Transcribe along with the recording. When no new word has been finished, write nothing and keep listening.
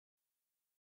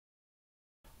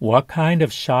What kind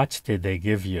of shots did they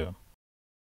give you?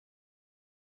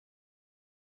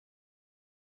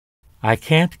 I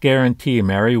can't guarantee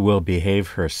Mary will behave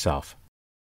herself.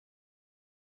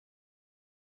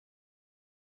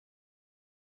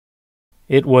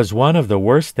 It was one of the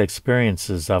worst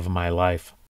experiences of my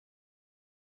life.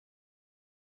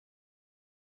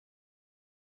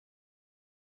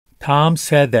 Tom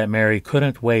said that Mary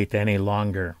couldn't wait any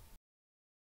longer.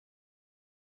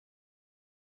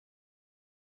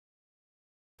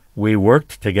 We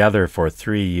worked together for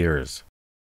 3 years.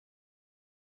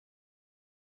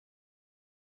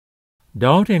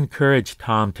 Don't encourage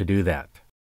Tom to do that.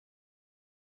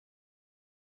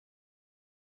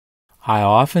 I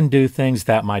often do things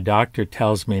that my doctor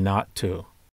tells me not to.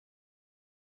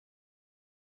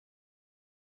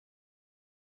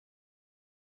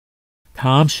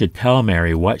 Tom should tell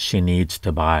Mary what she needs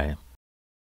to buy.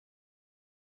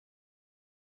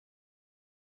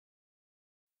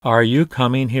 Are you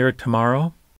coming here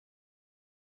tomorrow?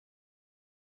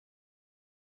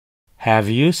 Have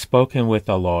you spoken with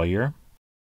a lawyer?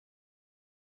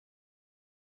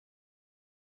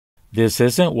 This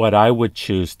isn't what I would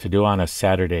choose to do on a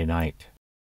Saturday night.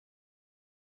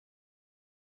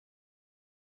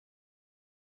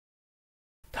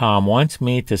 Tom wants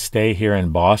me to stay here in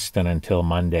Boston until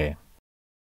Monday.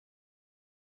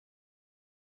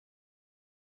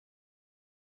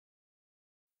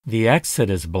 The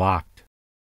exit is blocked.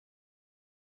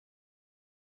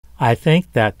 I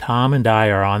think that Tom and I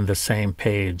are on the same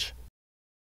page.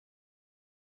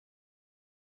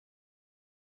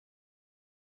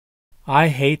 I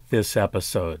hate this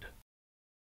episode.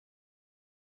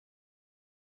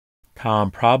 Tom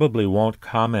probably won't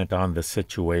comment on the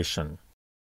situation.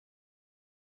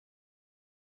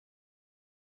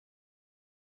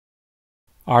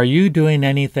 Are you doing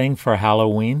anything for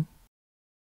Halloween?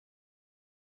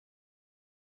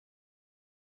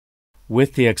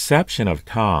 With the exception of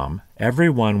Tom,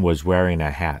 everyone was wearing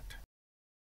a hat.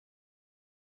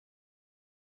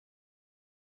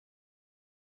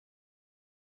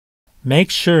 Make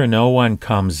sure no one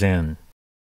comes in.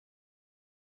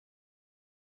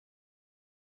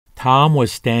 Tom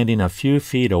was standing a few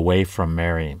feet away from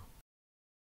Mary.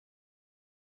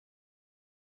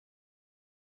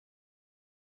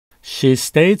 She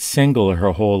stayed single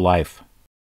her whole life.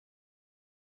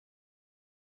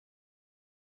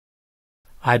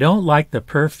 I don't like the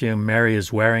perfume Mary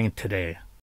is wearing today.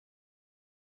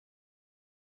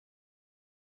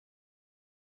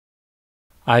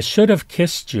 I should have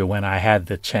kissed you when I had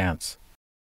the chance.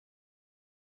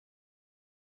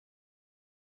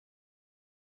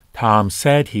 Tom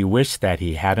said he wished that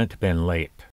he hadn't been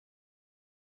late.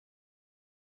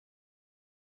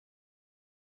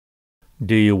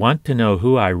 Do you want to know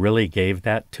who I really gave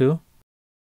that to?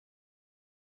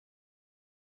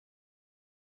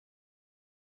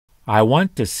 I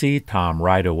want to see Tom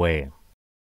right away.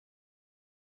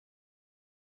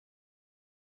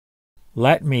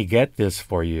 Let me get this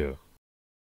for you.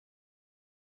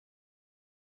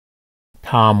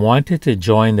 Tom wanted to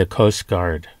join the Coast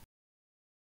Guard.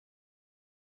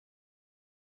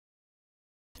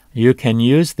 You can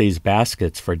use these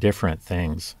baskets for different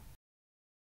things.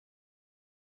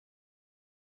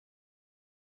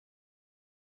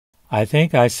 I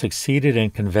think I succeeded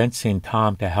in convincing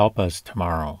Tom to help us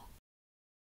tomorrow.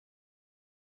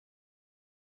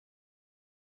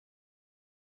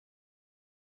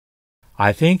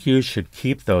 I think you should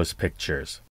keep those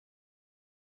pictures.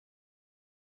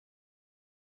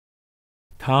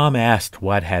 Tom asked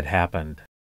what had happened.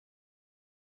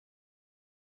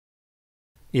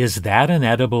 Is that an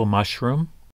edible mushroom?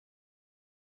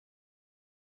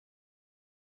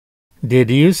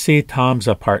 Did you see Tom's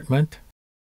apartment?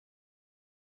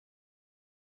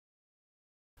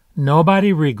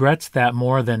 Nobody regrets that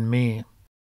more than me.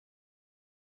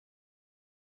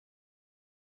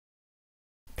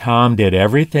 Tom did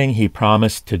everything he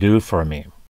promised to do for me.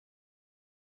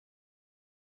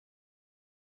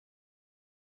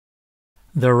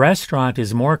 The restaurant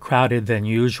is more crowded than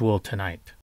usual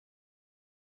tonight.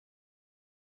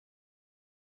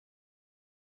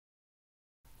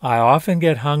 I often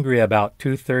get hungry about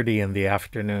 2:30 in the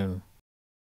afternoon.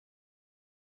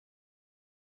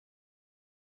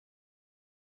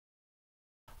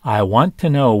 I want to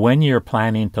know when you're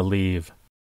planning to leave.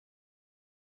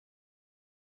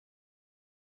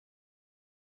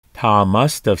 Tom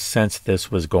must have sensed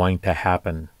this was going to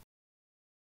happen.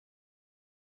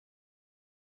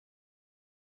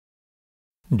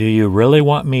 Do you really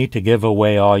want me to give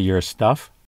away all your stuff?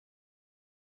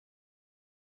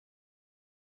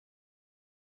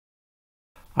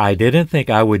 I didn't think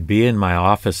I would be in my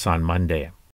office on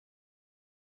Monday.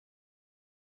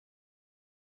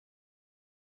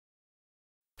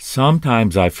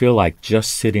 Sometimes I feel like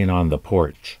just sitting on the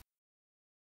porch.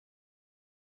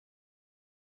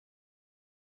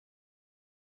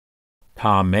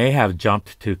 Tom may have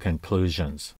jumped to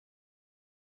conclusions.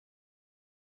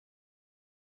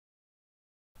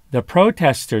 The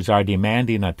protesters are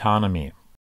demanding autonomy.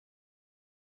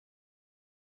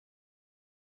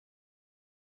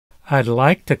 I'd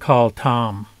like to call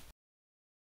Tom.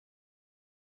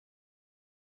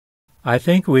 I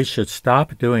think we should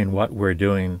stop doing what we're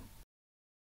doing.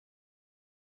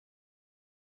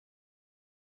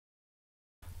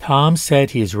 Tom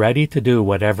said he's ready to do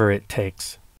whatever it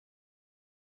takes.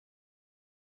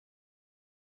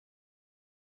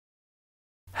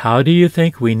 How do you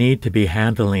think we need to be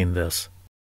handling this?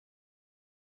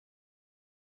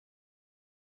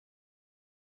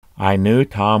 I knew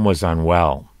Tom was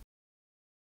unwell.